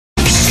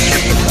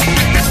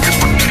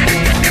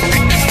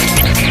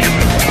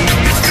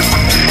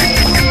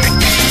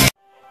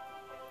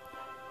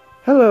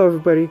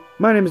everybody,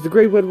 my name is the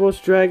Great Red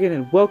Wolf Dragon,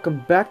 and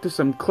welcome back to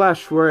some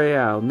Clash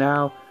Royale.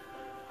 Now,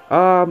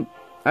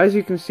 as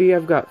you can see,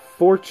 I've got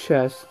 4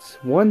 chests,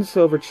 1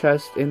 silver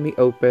chest in the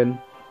open,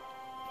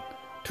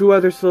 2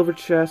 other silver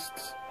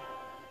chests,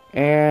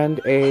 and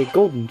a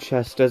golden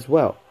chest as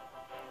well.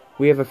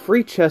 We have a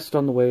free chest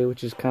on the way,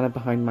 which is kind of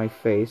behind my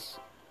face.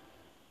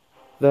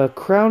 The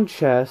crown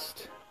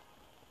chest,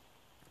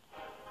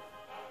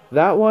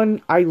 that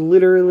one, I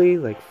literally,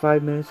 like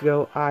 5 minutes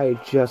ago, I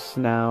just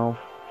now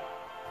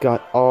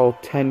got all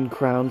 10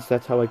 crowns.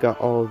 That's how I got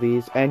all of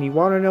these. And you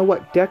want to know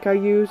what deck I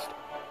used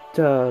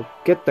to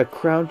get the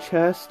crown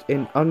chest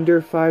in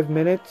under 5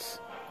 minutes?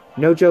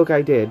 No joke,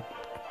 I did.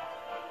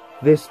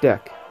 This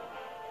deck.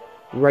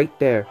 Right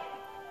there.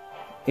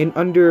 In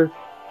under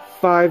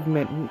 5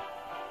 minutes.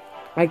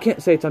 I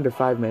can't say it's under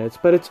 5 minutes,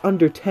 but it's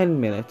under 10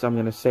 minutes, I'm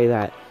going to say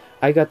that.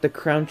 I got the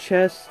crown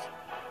chest,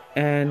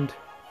 and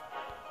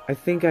I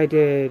think I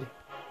did,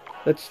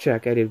 let's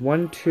check, I did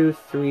 1, 2,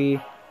 3,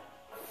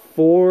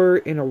 4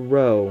 in a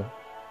row.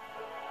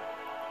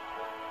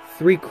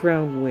 3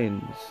 crown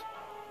wins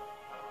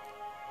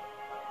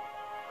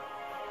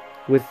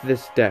with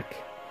this deck.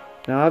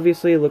 Now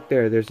obviously, look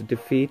there, there's a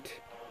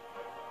defeat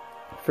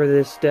for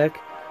this deck,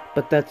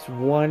 but that's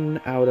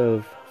 1 out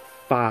of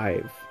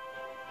 5.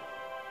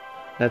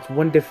 That's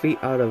 1 defeat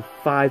out of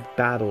 5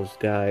 battles,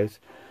 guys.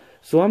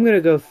 So I'm going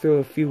to go through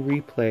a few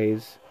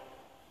replays.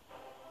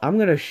 I'm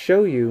going to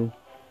show you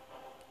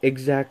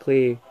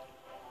exactly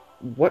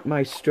what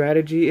my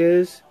strategy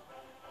is.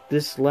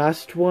 This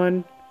last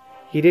one,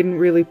 he didn't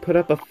really put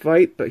up a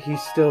fight, but he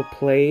still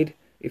played,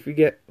 if you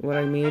get what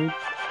I mean.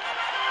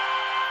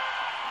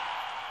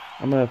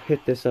 I'm going to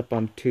hit this up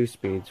on 2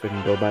 speed so it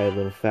can go by a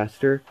little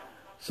faster.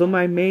 So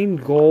my main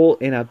goal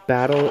in a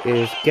battle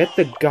is get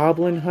the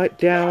goblin hut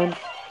down,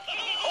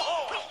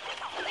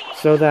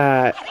 so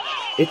that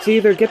it's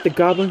either get the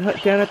goblin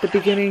hut down at the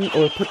beginning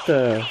or put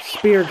the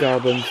spear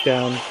goblins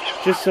down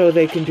just so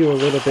they can do a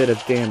little bit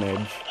of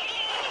damage.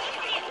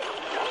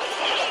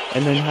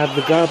 And then have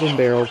the goblin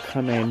barrel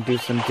come in, do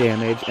some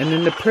damage. And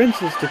then the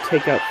prince is to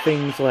take out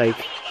things like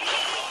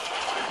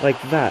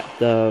that,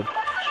 the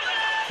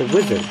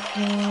wizard.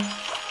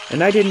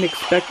 And I didn't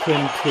expect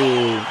him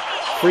to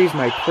freeze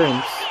my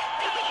prince,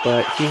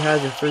 but he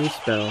has a freeze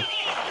spell.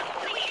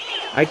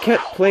 I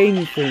kept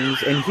playing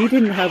things, and he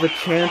didn't have a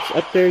chance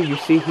up there. You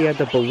see he had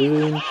the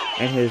balloon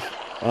and his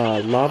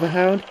lava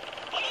hound.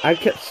 I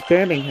kept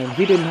spamming him.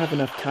 He didn't have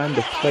enough time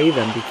to play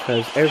them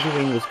because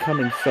everything was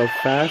coming so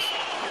fast.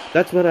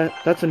 That's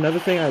another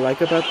thing I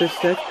like about this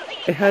deck.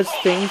 It has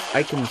things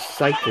I can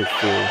cycle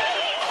through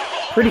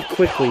pretty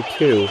quickly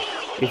too,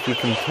 if you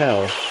can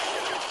tell.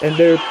 And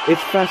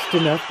it's fast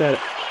enough that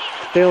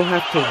they'll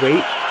have to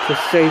wait to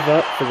save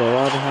up for the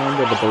lava hound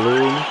or the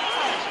balloon.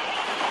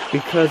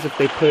 Because if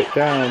they put it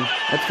down,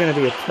 it's gonna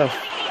be tough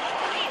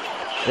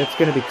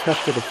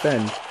to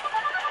defend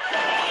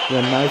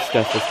when my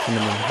stuff is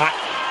coming in hot.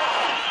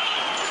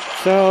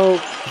 So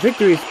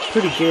victory is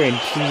pretty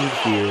guaranteed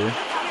here.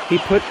 He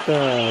put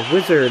the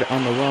wizard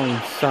on the wrong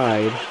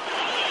side.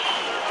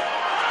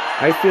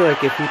 I feel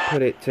like if he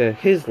put it to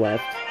his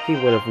left, he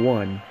would have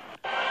won.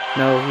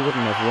 No, he wouldn't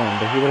have won,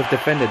 but he would have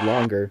defended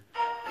longer.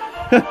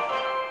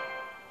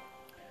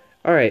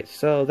 Alright,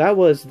 so that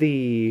was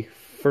the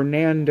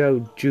Fernando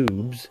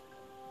Jubes.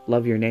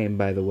 Love your name,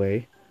 by the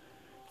way.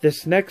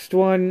 This next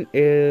one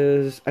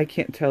is, I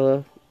can't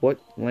tell what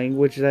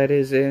language that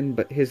is in,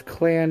 but his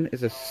clan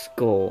is a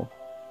skull.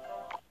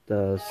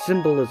 The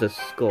symbol is a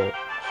skull.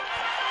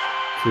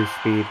 2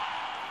 speed.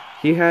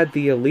 He had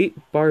the elite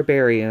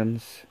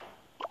barbarians,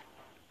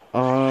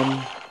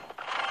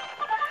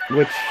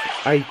 which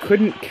I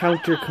couldn't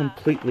counter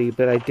completely,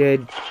 but I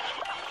did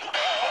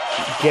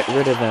get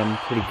rid of them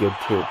pretty good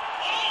too.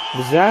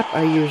 The zap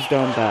I used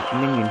on that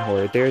minion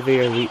horde, they're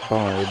the elite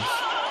barbs.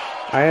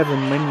 I have a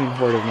minion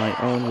horde of my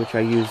own, which I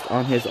used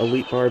on his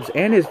elite barbs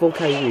and his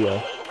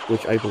Volkyria,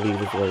 which I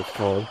believe is what it's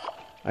called.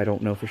 I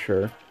don't know for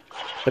sure.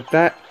 But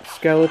that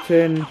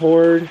skeleton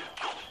horde,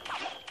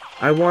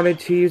 I wanted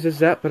to use a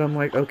zap, but I'm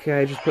like,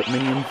 okay, I just put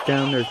minions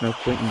down, there's no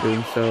point in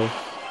doing so.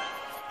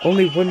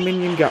 Only 1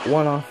 minion got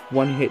 1 off,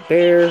 1 hit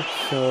there,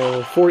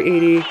 so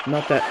 480,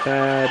 not that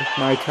bad.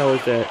 My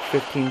tower's at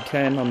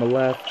 1510 on the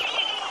left.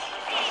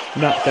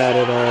 Not bad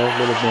at all, a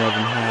little more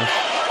than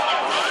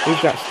half.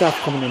 We've got stuff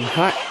coming in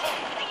hot.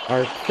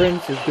 Our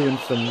prince is doing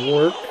some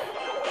work.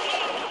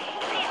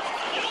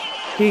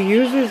 He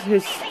uses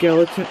his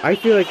skeleton, I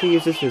feel like he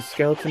uses his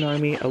skeleton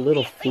army a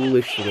little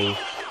foolishly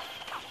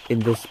in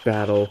this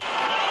battle.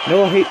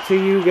 No hate to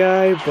you,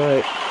 guy,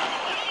 but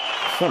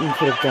something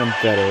could have done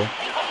better.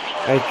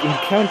 I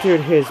encountered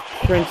his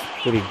prince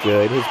pretty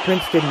good. His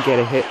prince didn't get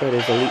a hit, but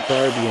his elite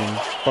barbarians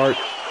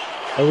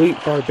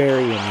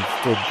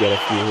did get a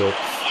few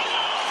hits.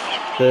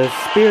 The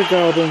spear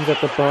goblins at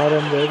the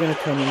bottom, they're going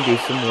to come and do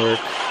some work.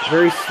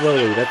 Very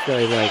slowly, that's what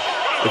I like.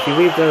 If you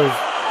leave those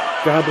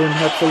goblin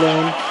huts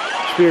alone,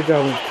 spear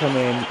goblins come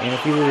in, and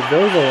if you leave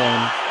those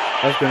alone,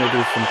 that's going to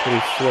do some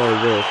pretty slow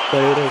work.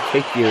 But it'll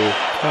take your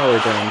tower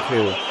down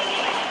too.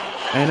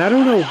 And I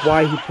don't know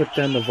why he put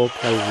down the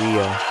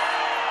Volkyria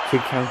to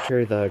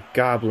counter the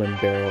Goblin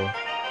Barrel.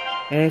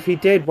 And if he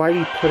did, why did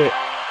he put it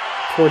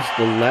towards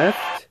the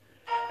left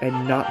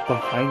and not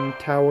behind the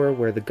tower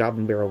where the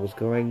Goblin Barrel was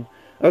going?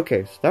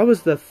 Okay, so that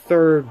was the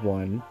third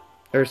one.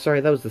 Or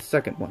sorry, that was the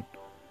second one.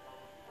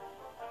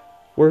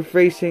 We're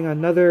facing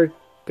another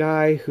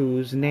guy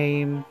whose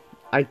name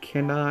I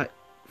cannot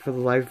for the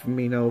life of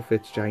me know if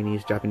it's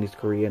Chinese, Japanese,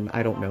 Korean,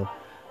 I don't know.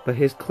 But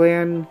his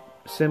clan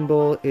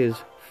symbol is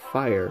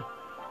fire.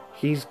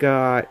 He's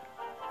got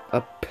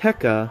a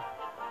P.E.K.K.A.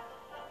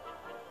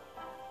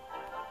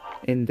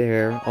 in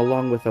there,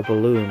 along with a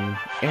balloon,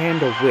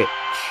 and a witch.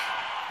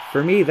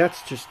 For me,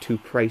 that's just too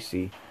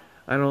pricey.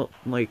 I don't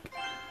like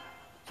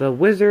the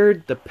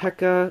wizard, the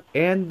P.E.K.K.A.,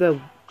 and the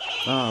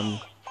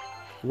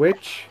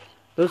witch.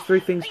 Those three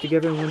things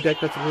together in one deck,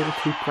 that's a little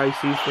too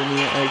pricey for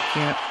me. I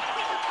can't...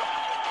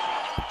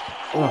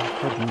 Oh,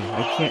 pardon me.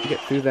 I can't get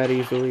through that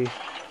easily.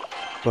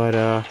 But,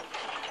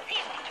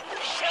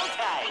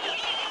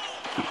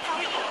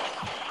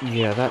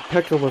 yeah, that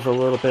P.E.K.K.A. was a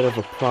little bit of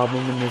a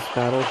problem in this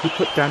battle. He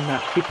put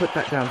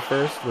that down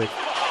first, which,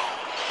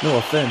 no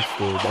offense,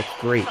 dude, that's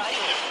great.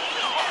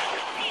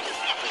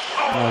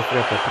 Oh, I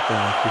forgot that put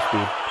down 2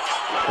 speed.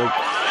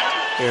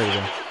 There we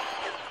go.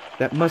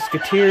 That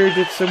Musketeer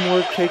did some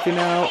work taking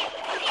out.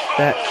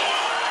 That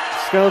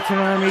Skeleton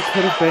Army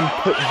could have been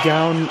put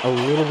down a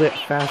little bit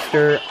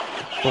faster,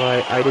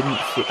 but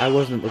I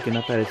wasn't looking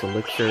up at his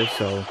elixir,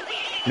 so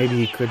maybe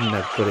he couldn't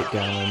have put it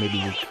down, or maybe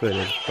he could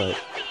have, but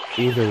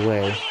either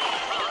way.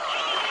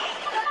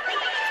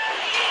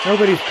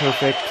 Nobody's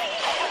perfect.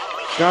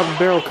 Goblin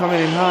Barrel coming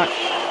in hot.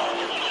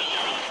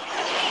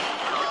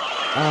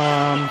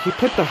 He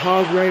put the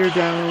Hog Rider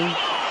down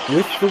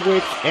with the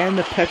Witch and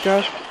the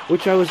P.E.K.K.A.,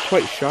 which I was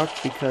quite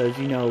shocked because,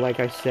 you know, like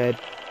I said,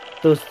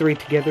 those three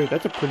together,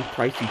 that's a pretty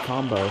pricey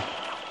combo,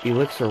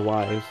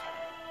 elixir-wise.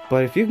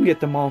 But if you can get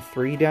them all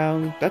three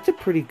down, that's a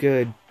pretty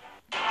good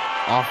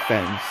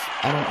offense.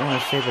 I don't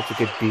want to say that's a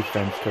good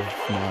defense, because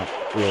it's not,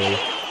 really.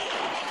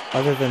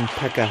 Other than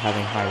P.E.K.K.A.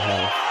 having high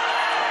health.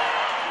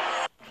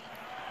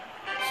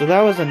 So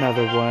that was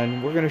another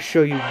one. We're going to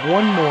show you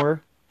one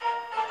more.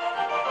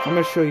 I'm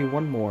going to show you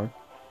one more.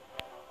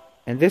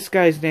 And this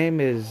guy's name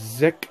is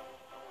Zik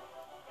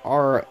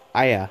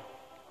Araya,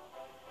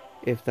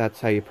 if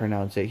that's how you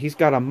pronounce it. He's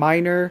got a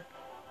miner.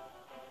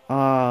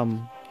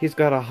 He's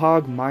got a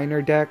hog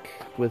miner deck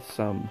with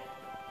some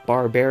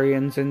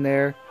barbarians in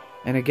there.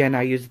 And again,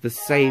 I used the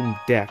same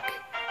deck.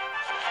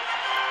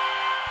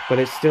 But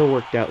it still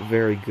worked out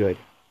very good.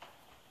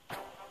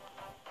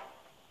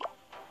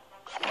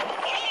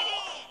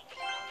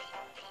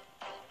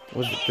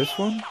 Was it this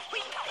one?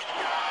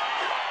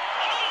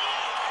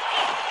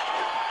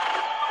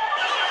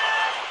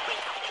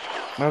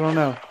 I don't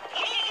know.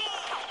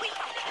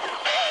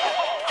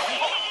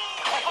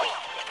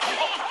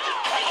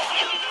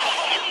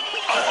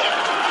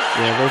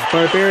 Yeah, those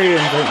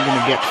barbarians aren't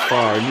gonna get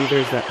far. Neither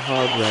is that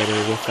Hog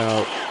Rider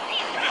without...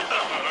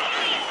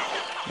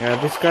 Yeah,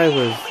 this guy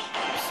was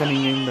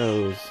sending in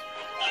those...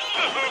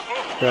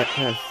 the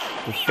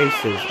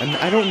faces. And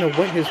I don't know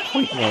what his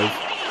point was.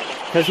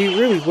 Because he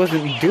really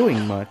wasn't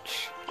doing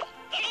much.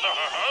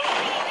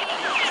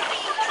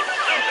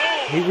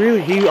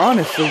 He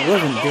honestly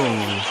wasn't doing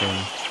anything.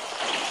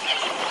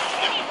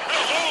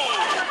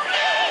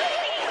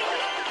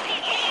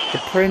 The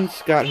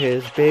Prince got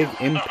his big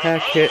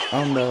impact hit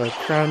on the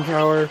Crown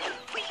Tower.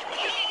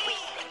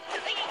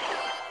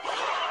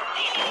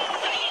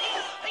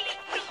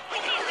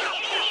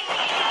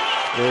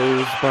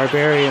 Those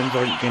barbarians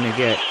aren't gonna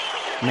get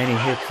many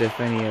hits, if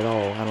any at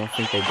all. I don't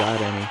think they got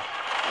any.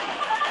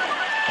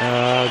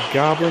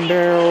 Goblin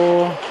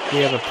Barrel. We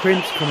have a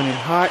Prince coming in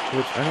hot,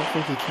 which I don't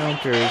think he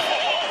counters.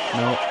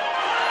 No.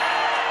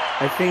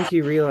 I think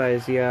he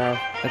realized, yeah,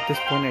 at this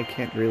point I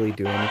can't really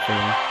do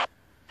anything.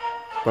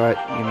 But,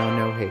 you know,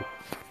 no hate.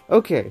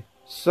 Okay,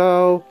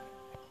 so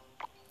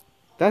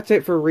that's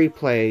it for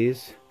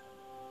replays.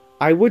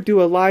 I would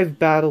do a live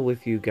battle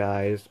with you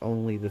guys,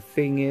 only the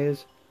thing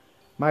is,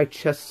 my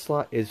chest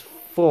slot is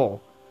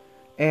full.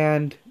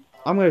 And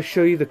I'm going to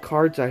show you the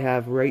cards I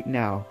have right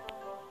now.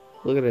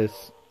 Look at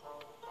this.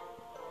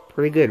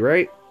 Pretty good,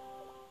 right?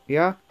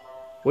 Yeah?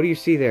 What do you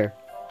see there?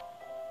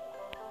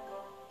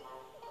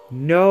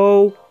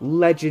 No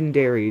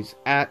legendaries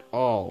at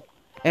all.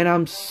 And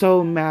I'm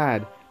so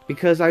mad.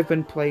 Because I've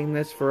been playing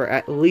this for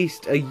at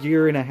least a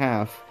year and a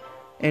half,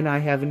 and I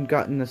haven't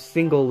gotten a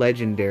single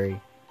legendary.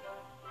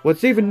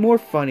 What's even more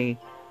funny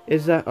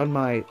is that on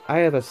I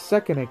have a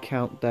second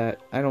account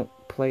that I don't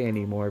play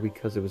anymore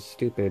because it was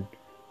stupid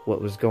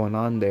what was going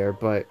on there,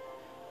 but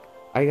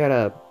I got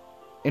a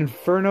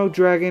Inferno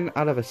Dragon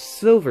out of a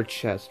silver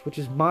chest, which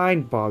is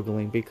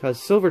mind-boggling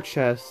because silver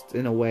chests,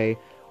 in a way,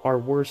 are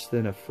worse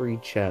than a free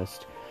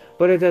chest.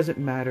 But it doesn't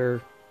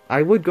matter.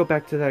 I would go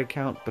back to that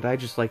account, but I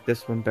just like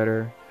this one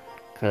better.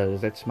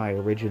 Because that's my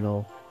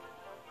original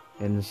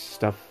and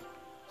stuff.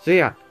 So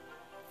yeah,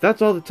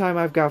 that's all the time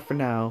I've got for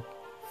now.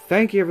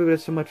 thank you everybody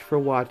so much for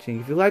watching.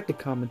 If you like the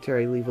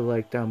commentary, leave a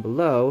like down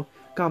below.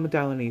 Comment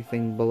down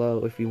anything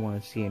below if you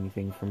want to see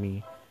anything from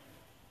me,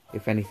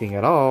 if anything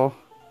at all.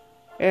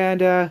 And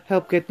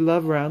help get the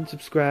love around.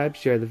 Subscribe,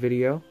 share the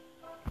video.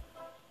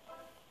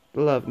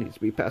 The love needs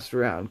to be passed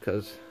around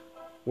because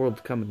the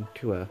world's coming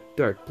to a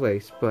dark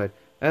place. But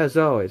as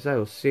always, I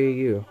will see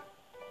you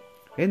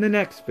in the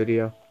next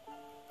video.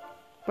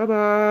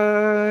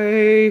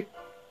 Bye-bye!